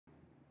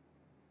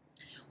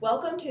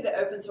Welcome to the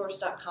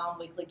Opensource.com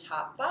weekly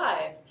top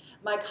 5.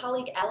 My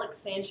colleague Alex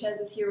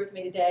Sanchez is here with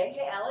me today.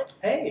 Hey Alex.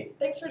 Hey.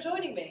 Thanks for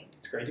joining me.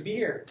 It's great to be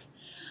here.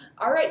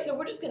 All right, so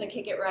we're just going to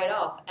kick it right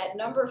off. At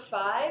number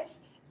 5,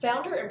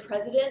 founder and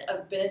president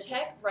of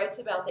Benetech writes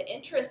about the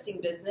interesting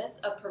business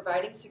of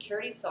providing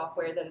security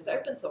software that is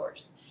open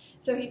source.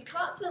 So he's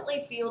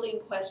constantly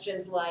fielding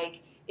questions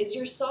like, if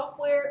your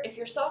software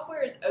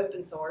is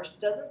open source,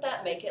 doesn't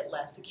that make it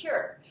less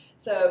secure?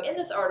 So in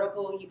this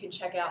article, you can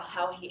check out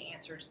how he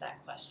answers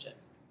that question.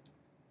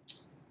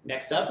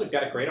 Next up, we've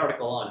got a great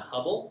article on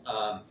Hubble.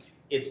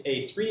 It's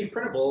a 3D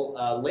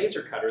printable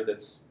laser cutter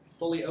that's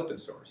fully open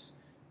source.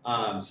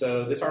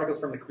 So this article is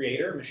from the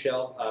creator,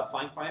 Michelle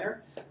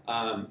Feinkleiner.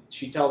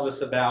 She tells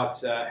us about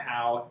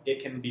how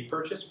it can be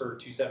purchased for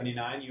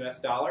 $279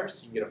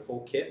 US. You can get a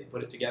full kit and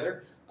put it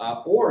together.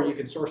 Or you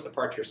can source the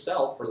part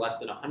yourself for less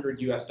than $100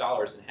 US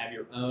and have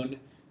your own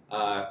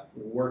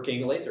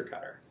working laser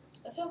cutter.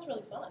 That sounds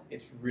really fun.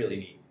 It's really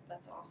neat.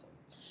 That's awesome.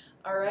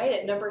 All right,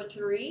 at number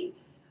 3,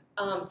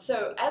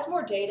 so as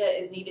more data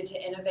is needed to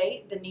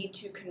innovate, the need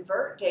to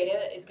convert data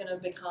is going to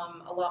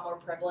become a lot more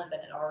prevalent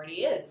than it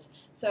already is.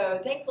 So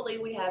thankfully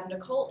we have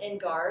Nicole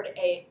Ingard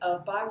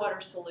of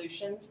Bywater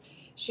Solutions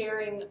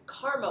sharing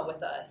Karma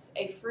with us,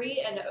 a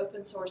free and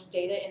open source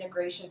data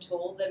integration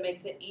tool that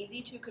makes it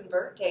easy to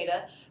convert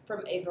data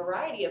from a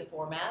variety of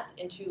formats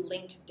into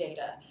linked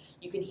data.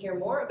 You can hear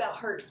more about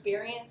her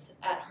experience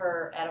at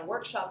a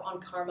workshop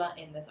on Karma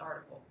in this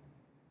article.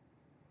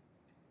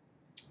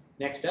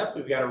 Next up,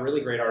 we've got a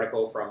really great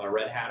article from a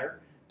Red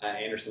Hatter,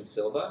 Anderson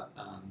Silva.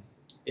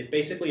 It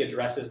basically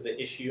addresses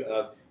the issue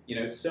of,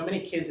 so many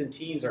kids and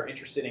teens are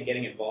interested in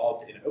getting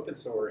involved in open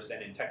source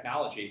and in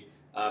technology,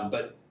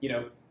 but,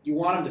 you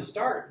want them to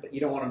start, but you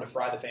don't want them to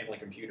fry the family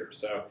computer.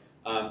 So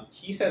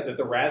he says that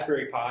the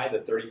Raspberry Pi, the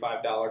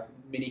 $35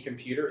 mini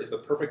computer, is the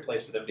perfect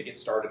place for them to get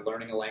started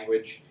learning a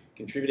language,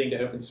 contributing to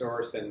open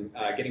source, and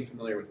getting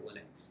familiar with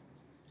Linux.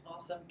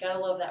 Awesome. Gotta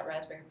love that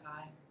Raspberry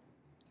Pi.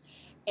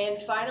 And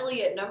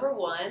finally, at number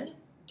 1,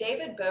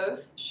 David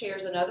Both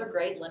shares another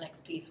great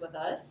Linux piece with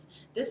us,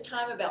 this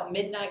time about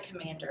Midnight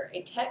Commander,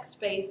 a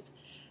text-based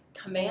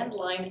command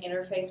line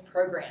interface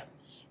program.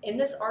 In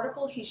this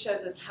article, he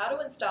shows us how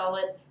to install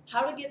it,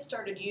 how to get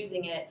started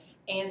using it,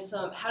 and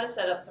how to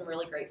set up some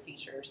really great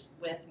features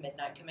with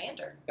Midnight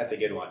Commander. That's a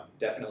good one.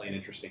 Definitely an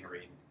interesting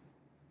read.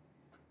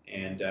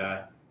 And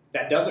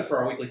that does it for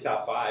our weekly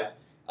top 5.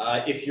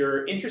 If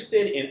you're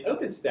interested in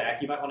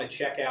OpenStack, you might want to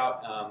check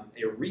out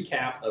a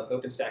recap of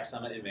OpenStack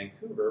Summit in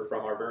Vancouver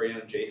from our very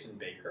own Jason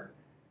Baker.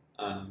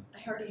 I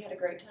heard he had a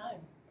great time.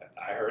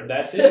 I heard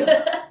that too.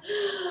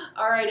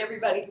 All right,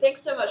 everybody.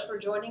 Thanks so much for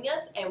joining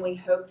us, and we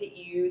hope that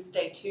you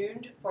stay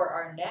tuned for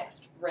our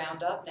next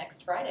roundup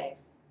next Friday.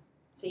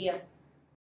 See ya.